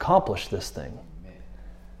he has accomplished this thing.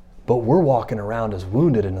 But we're walking around as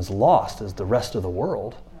wounded and as lost as the rest of the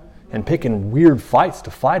world, and picking weird fights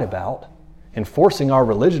to fight about, enforcing our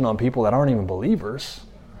religion on people that aren't even believers.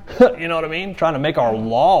 You know what I mean? Trying to make our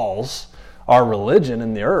laws our religion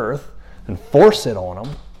in the earth and force it on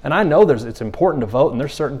them. And I know it's important to vote, and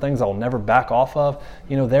there's certain things I'll never back off of,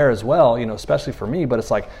 you know, there as well, you know, especially for me. But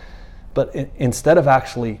it's like, instead of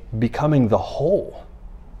actually becoming the whole,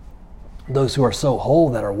 those who are so whole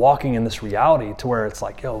that are walking in this reality to where it's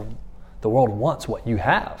like, yo, the world wants what you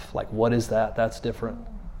have. Like, what is that? That's different.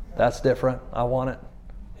 That's different. I want it.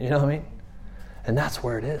 You know what I mean? And that's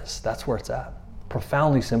where it is. That's where it's at.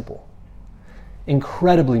 Profoundly simple,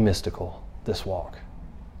 incredibly mystical, this walk.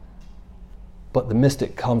 But the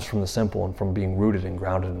mystic comes from the simple and from being rooted and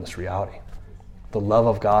grounded in this reality. The love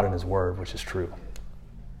of God and his word, which is true.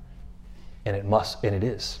 And it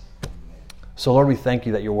is. So Lord, we thank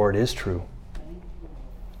you that your word is true.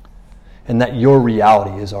 And that your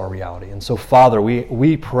reality is our reality. And so Father,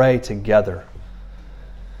 we pray together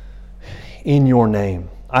in your name.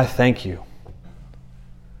 I thank you.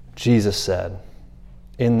 Jesus said,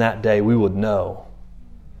 in that day we would know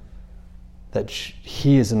that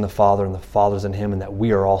he is in the Father and the Father is in him, and that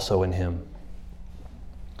we are also in him.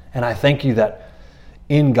 And I thank you that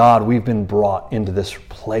in God we've been brought into this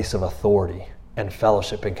place of authority and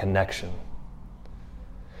fellowship and connection.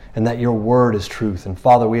 And that your word is truth. And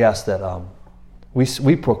Father, we ask that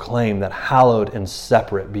we proclaim that hallowed and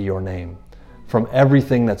separate be your name from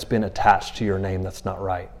everything that's been attached to your name that's not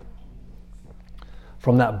right.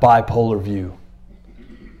 From that bipolar view.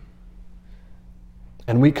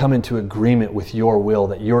 And we come into agreement with your will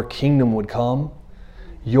that your kingdom would come,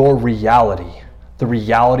 your reality, the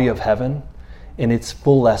reality of heaven in its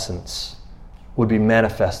full essence would be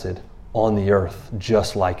manifested on the earth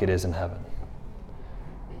just like it is in heaven.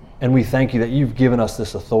 And we thank you that you've given us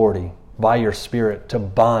this authority by your Spirit to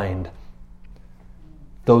bind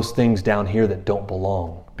those things down here that don't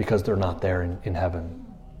belong because they're not there in heaven,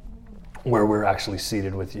 where we're actually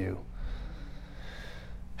seated with you.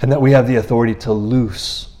 And that we have the authority to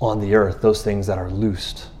loose on the earth those things that are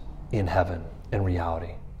loosed in heaven in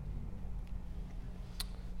reality.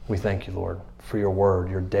 We thank you, Lord, for your word,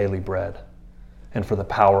 your daily bread, and for the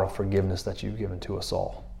power of forgiveness that you've given to us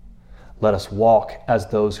all. Let us walk as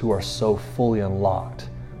those who are so fully unlocked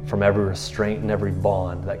from every restraint and every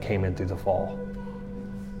bond that came in through the fall.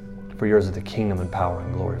 For yours is the kingdom and power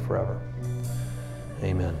and glory forever.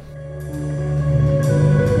 Amen.